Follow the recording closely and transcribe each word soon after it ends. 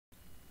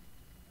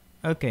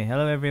Okay,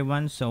 hello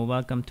everyone. So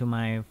welcome to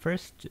my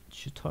first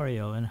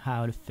tutorial on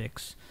how to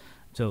fix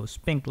those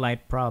pink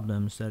light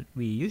problems that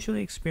we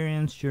usually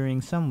experience during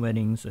some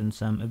weddings and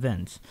some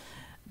events.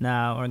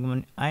 Now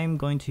I'm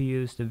going to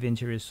use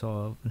Davinci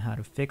Resolve on how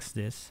to fix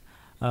this.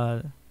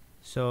 Uh,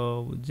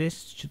 so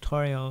this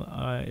tutorial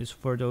is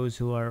for those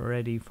who are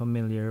already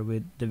familiar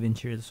with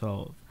Davinci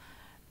Resolve.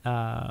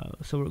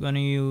 So we're going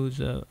to use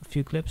a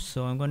few clips.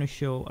 So I'm going to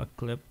show a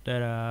clip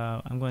that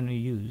I'm going to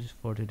use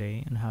for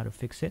today and how to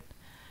fix it.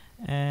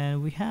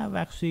 And we have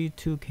actually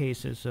two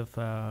cases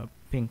of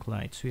pink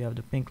lights. We have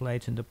the pink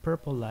lights and the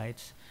purple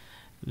lights.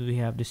 We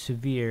have the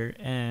severe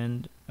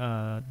and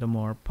the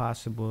more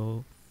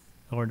possible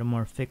or the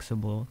more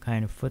fixable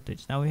kind of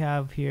footage. Now we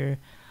have here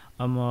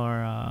a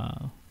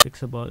more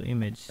fixable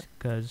image,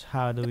 because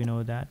how do we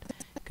know that?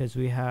 Because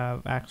we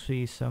have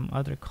actually some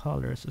other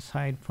colors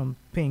aside from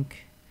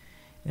pink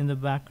in the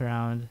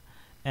background,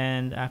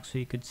 and actually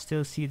you could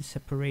still see the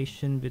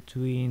separation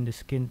between the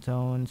skin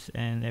tones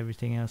and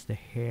everything else, the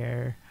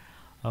hair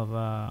of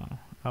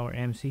our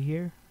MC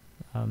here,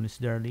 Miss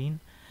Darlene.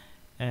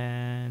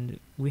 And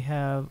we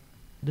have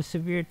the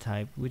severe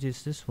type, which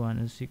is this one.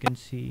 As you can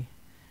see,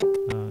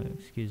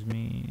 excuse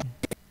me,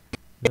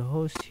 the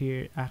host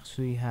here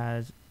actually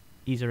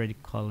is already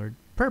colored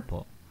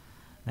purple.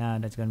 Now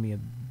that's gonna be a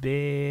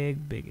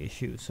big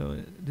issue. So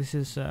this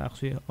is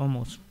actually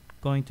almost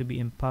going to be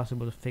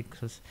impossible to fix,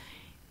 because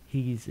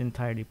he's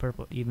entirely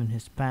purple. Even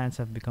his pants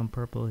have become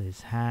purple,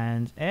 his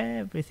hands,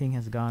 everything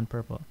has gone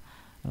purple.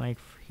 Like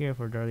here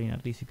for Darlene,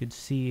 at least you could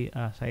see,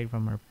 aside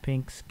from her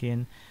pink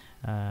skin,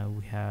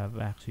 we have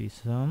actually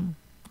some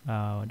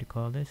what do you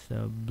call this,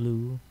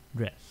 blue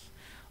dress.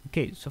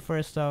 Okay, so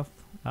first off,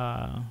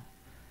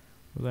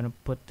 we're gonna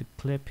put the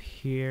clip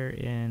here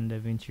in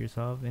Davinci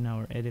Resolve in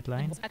our edit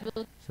line.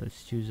 So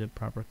let's choose a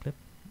proper clip.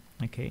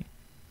 Okay,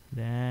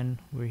 then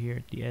we're here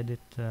at the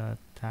edit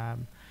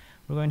tab.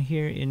 We're going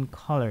here in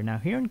color. Now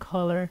here in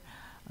color,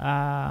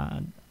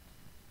 I'm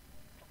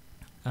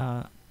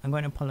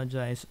going to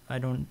apologize.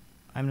 I'm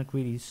not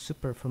really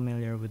super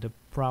familiar with the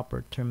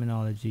proper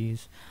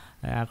terminologies.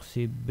 I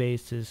actually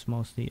base this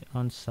mostly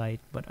on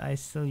site, but I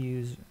still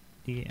use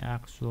the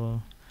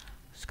actual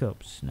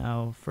scopes.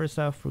 Now first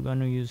off, we're going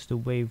to use the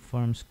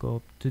waveform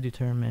scope to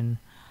determine.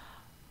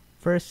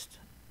 First,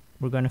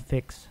 we're going to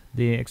fix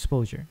the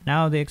exposure.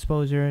 Now the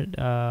exposure,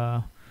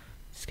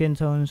 skin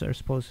tones are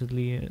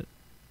supposedly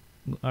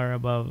are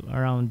above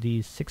around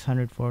the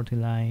 640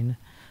 line.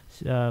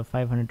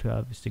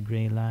 512 is the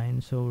gray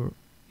line. So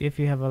if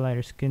you have a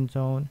lighter skin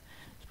tone,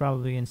 it's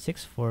probably in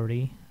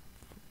 640,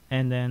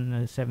 and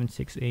then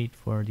 768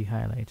 for the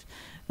highlights.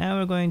 Now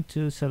we're going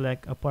to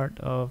select a part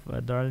of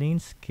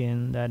Darlene's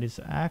skin that is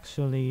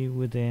actually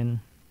within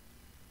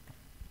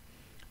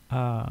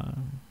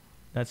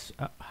that's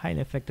highly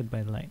affected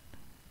by the light,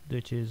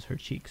 which is her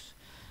cheeks.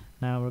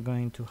 Now we're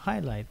going to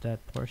highlight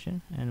that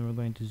portion, and we're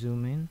going to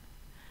zoom in.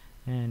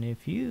 And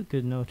if you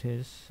could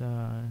notice,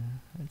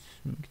 let's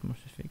make it more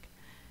specific.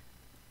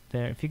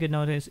 There, if you could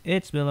notice,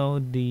 it's below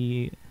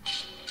the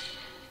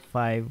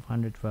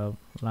 512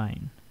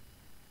 line.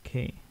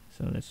 Okay,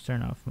 so let's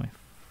turn off my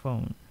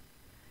phone.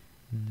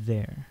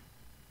 There.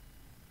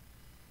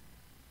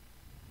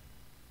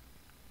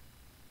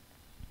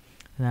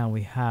 Now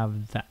we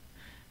have that.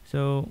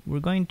 So we're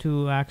going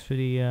to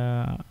actually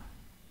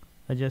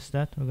adjust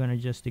that. We're going to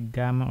adjust the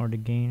gamma or the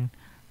gain.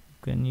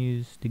 We can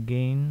use the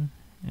gain,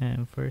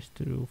 and first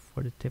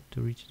for the tip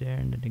to reach there,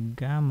 and then the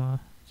gamma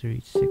to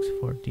reach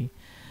 640.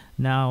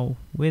 Now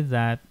with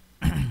that,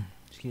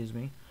 excuse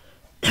me,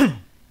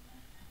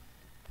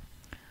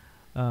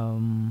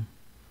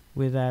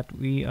 with that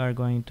we are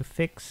going to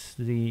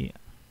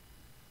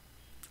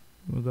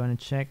we're going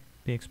to check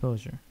the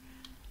exposure.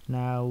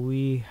 Now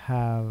we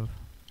have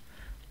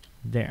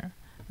there.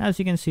 As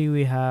you can see,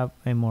 we have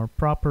a more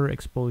proper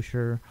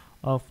exposure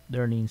of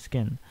Darlene's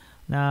skin.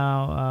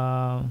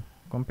 Now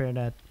compare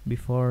that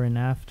before and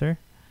after.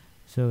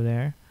 So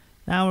there.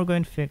 Now we're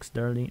going to fix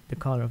the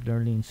color of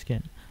Darlene's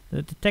skin.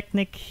 The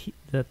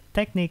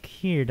technique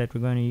here that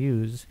we're going to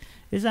use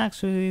is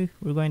actually,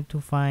 we're going to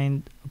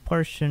find a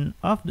portion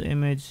of the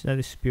image that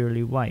is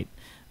purely white.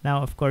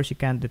 Now of course you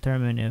can't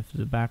determine if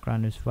the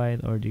background is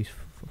white, or these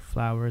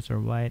flowers are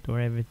white, or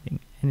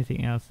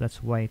anything else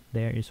that's white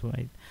there is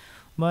white.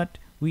 But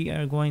we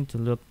are going to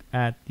look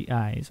at the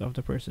eyes of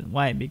the person.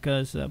 Why?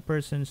 Because a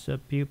person's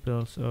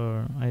pupils,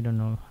 or I don't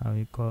know how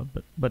you call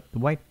it, but the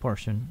white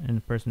portion in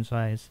the person's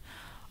eyes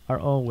are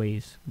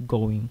always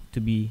going to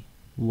be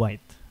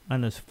white,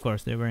 unless of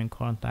course they're wearing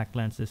contact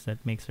lenses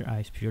that makes their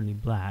eyes purely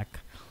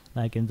black,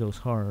 like in those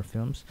horror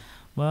films.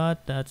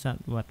 But that's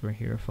not what we're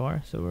here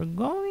for. So we're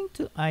going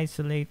to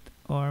isolate,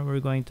 or we're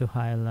going to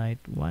highlight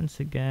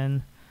once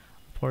again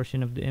a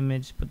portion of the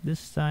image, but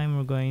this time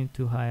we're going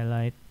to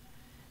highlight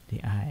the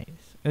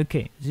eyes.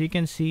 Okay, as you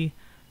can see,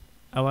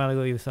 a while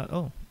ago you thought,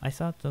 oh, I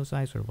thought those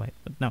eyes were white,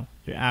 but no,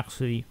 they're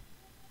actually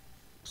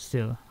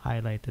still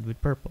highlighted with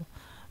purple.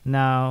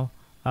 Now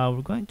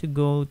we're going to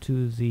go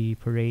to the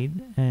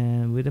parade,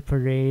 and with the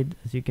parade,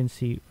 as you can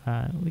see,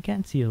 we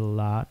can't see a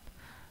lot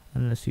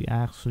unless we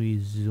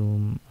actually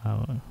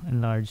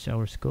enlarge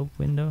our scope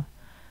window.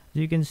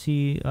 As you can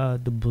see,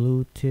 the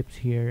blue tips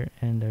here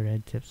and the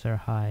red tips are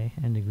high,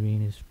 and the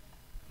green is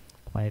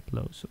quite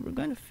low. So we're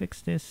going to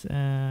fix this.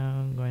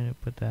 I'm going to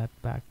put that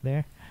back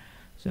there.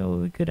 So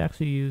we could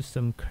actually use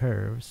some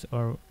curves,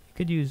 or we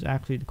could use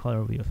actually the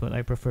color wheels, but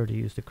I prefer to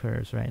use the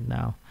curves right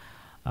now.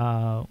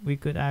 We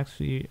could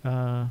actually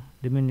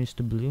diminish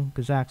the blue,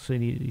 because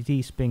actually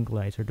these pink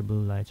lights or the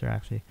blue lights are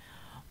actually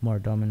more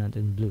dominant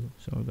in blue.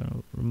 So we're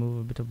gonna remove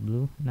a bit of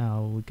blue.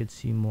 Now we could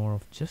see more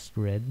of just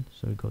red,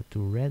 so we go to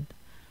red,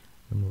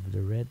 remove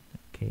the red.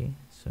 Okay,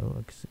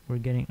 so we're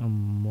getting a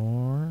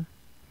more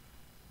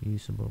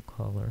usable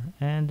color,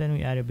 and then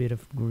we add a bit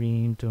of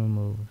green to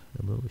remove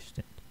the bluish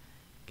tint.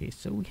 Okay,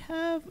 so we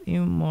have a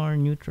more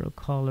neutral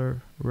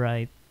color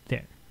right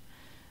there.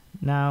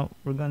 Now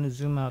we're gonna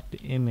zoom out the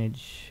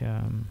image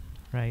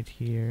right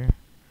here.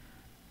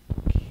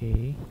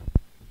 Okay,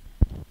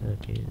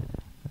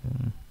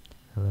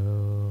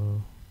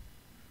 hello.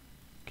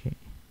 Okay,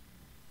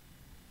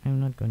 I'm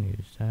not gonna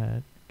use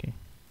that. Okay,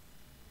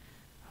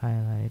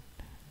 highlight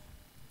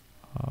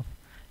off.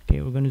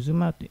 Okay, we're gonna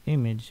zoom out the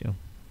image.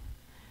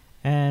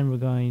 And we're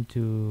going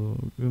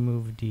to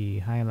remove the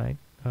highlight,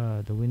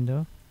 the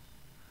window,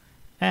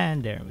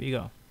 and there we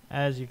go.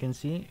 As you can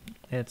see,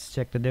 let's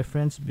check the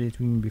difference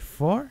between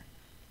before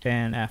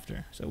and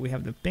after. So we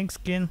have the pink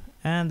skin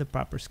and the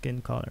proper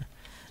skin color.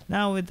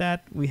 Now with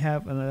that, we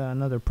have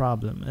another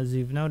problem. As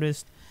you've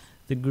noticed,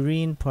 the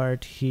green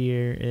part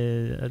here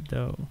is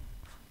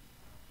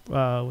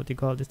what do you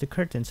call this? The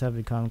curtains have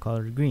become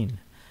colored green.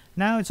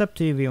 Now it's up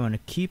to you if you want to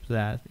keep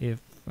that. If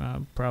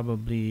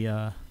probably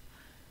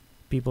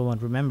people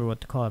won't remember what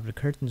the color of the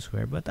curtains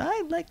were, but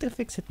I'd like to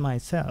fix it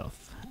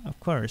myself. Of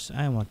course,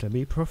 I want to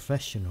be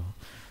professional.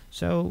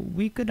 So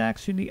we could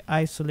actually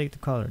isolate the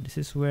color. This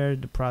is where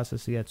the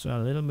process gets a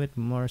little bit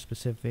more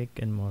specific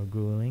and more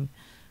grueling.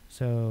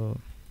 So,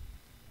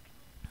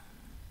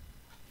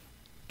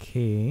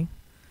 okay.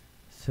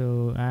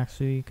 So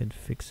actually you could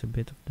fix a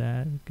bit of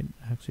that. We could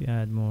actually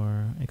add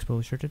more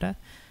exposure to that.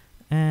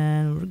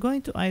 And we're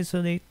going to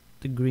isolate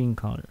the green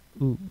color.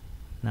 Ooh,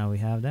 now we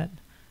have that.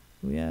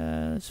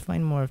 Let's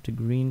find more of the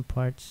green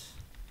parts.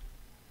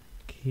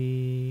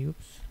 Okay,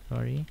 oops,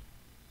 sorry.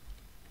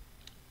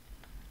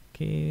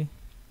 Okay,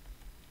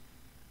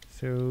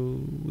 so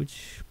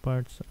which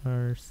parts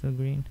are still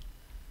green?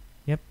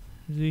 Yep,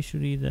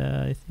 usually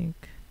I think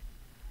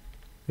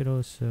we could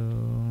also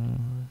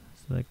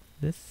select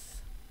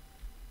this.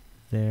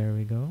 There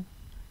we go.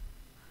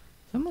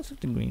 So most of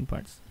the green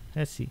parts.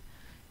 Let's see.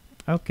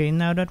 Okay,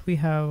 now that we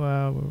have,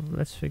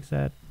 let's fix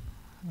that.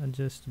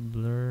 Adjust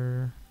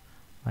blur,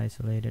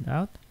 isolate it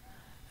out,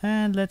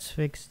 and let's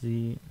fix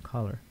the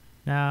color.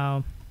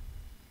 Now,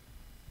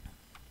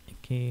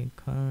 okay,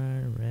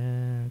 color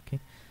red. Okay,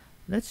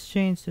 let's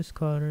change this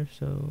color.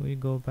 So we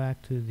go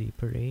back to the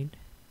parade.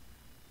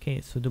 Okay,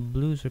 so the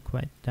blues are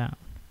quite down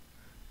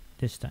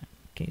this time.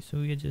 Okay, so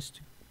we adjust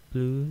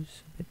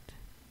blues a bit.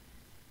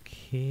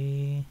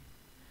 Okay,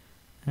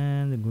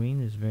 and the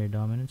green is very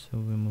dominant, so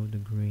we move the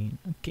green.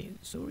 Okay,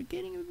 so we're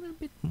getting a little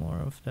bit more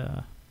of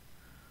the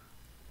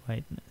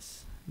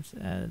whiteness. Let's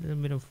add a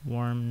little bit of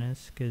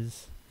warmness,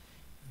 because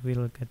if we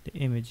look at the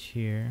image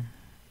here,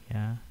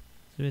 yeah,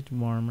 it's a bit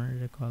warmer,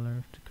 the color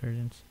of the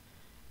curtains.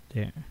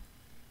 There.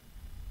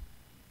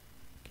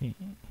 Okay,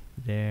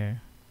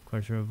 there. Of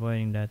course, we're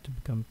avoiding that to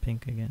become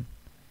pink again.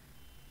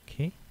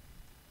 Okay.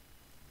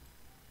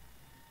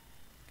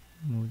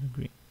 Move the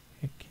green.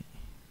 Okay.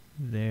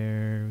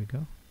 There we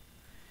go.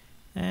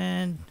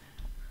 And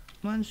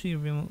once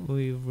we've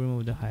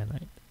removed the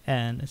highlight,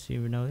 and as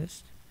you've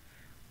noticed,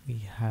 we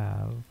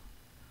have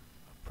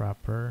a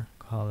proper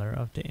color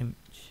of the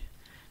image.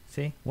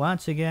 See,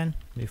 once again,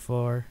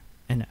 before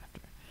and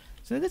after.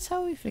 So that's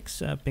how we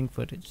fix pink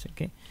footage.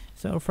 Okay,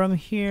 so from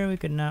here we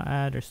could now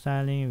add our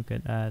styling. We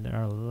could add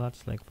our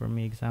LUTs. Like for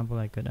me example,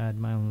 I could add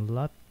my own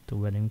LUT, the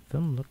wedding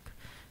film look,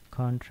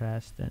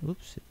 contrast, and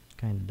oops, it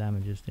kind of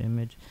damages the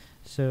image,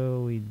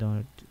 so we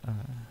don't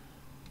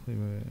we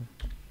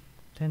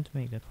tend to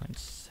make that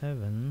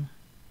 0.7.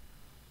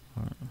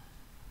 Or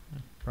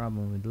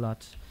problem with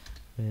LUTs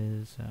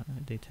is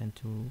they tend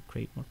to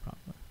create more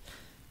problems.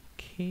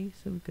 Okay,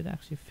 so we could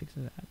actually fix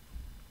that.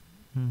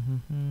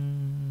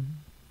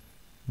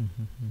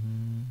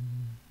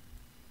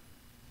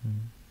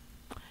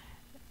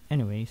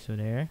 Anyway, so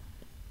there.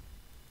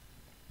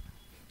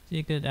 So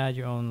you could add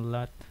your own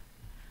LUT.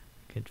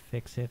 You could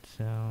fix it.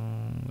 So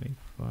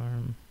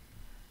waveform.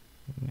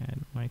 Add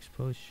more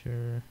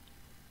exposure,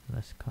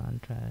 less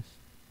contrast,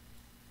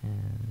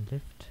 and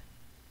lift.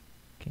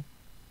 Okay.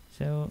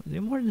 So the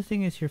important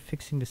thing is you're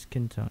fixing the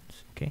skin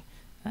tones. Okay.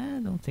 I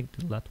don't think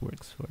the LUT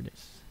works for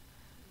this.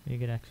 You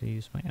could actually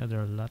use my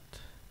other LUT.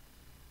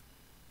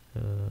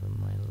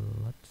 My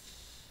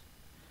LUTs.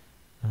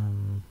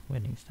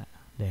 Wedding style.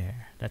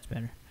 There. That's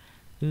better.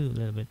 Ooh, a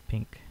little bit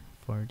pink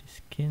for the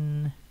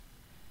skin.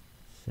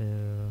 So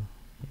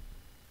yep.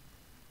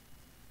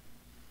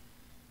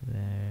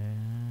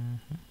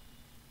 There.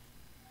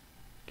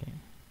 Okay.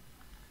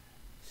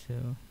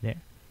 So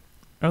there.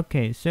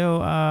 Okay, so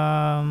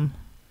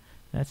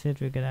that's it.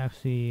 We can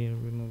actually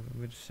remove it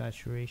with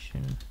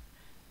saturation.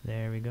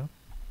 There we go.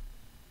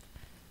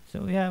 So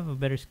we have a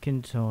better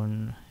skin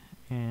tone,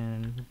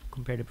 and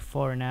compare the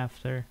before and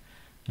after,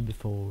 the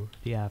before,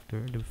 the after,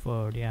 the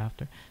before, the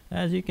after.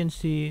 As you can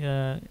see,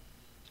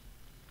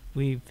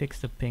 we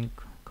fixed the pink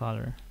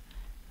color,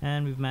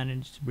 and we've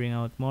managed to bring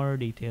out more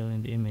detail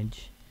in the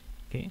image.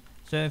 Okay,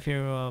 so if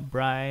you're a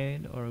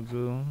bride or a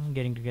groom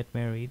getting to get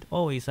married,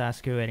 always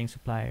ask your wedding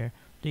supplier,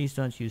 please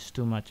don't use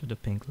too much of the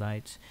pink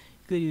lights.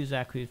 You could use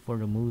actually for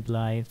the mood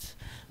lights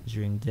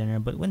during dinner,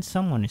 but when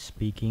someone is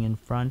speaking in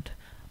front,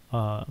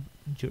 uh,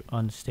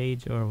 on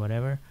stage or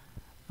whatever,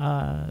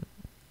 uh,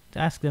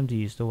 ask them to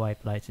use the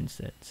white lights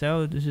instead.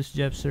 So this is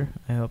Jepster.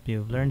 I hope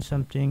you've learned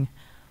something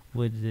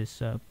with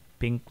this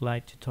pink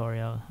light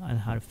tutorial on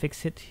how to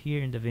fix it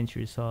here in Davinci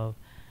Resolve.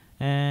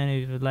 And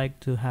if you'd like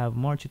to have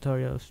more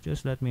tutorials,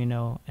 just let me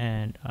know,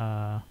 and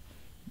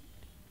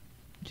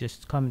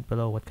just comment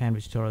below what kind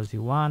of tutorials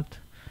you want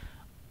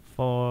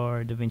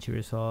for Davinci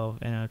Resolve,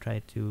 and I'll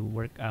try to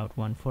work out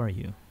one for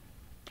you.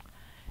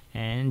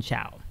 And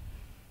ciao.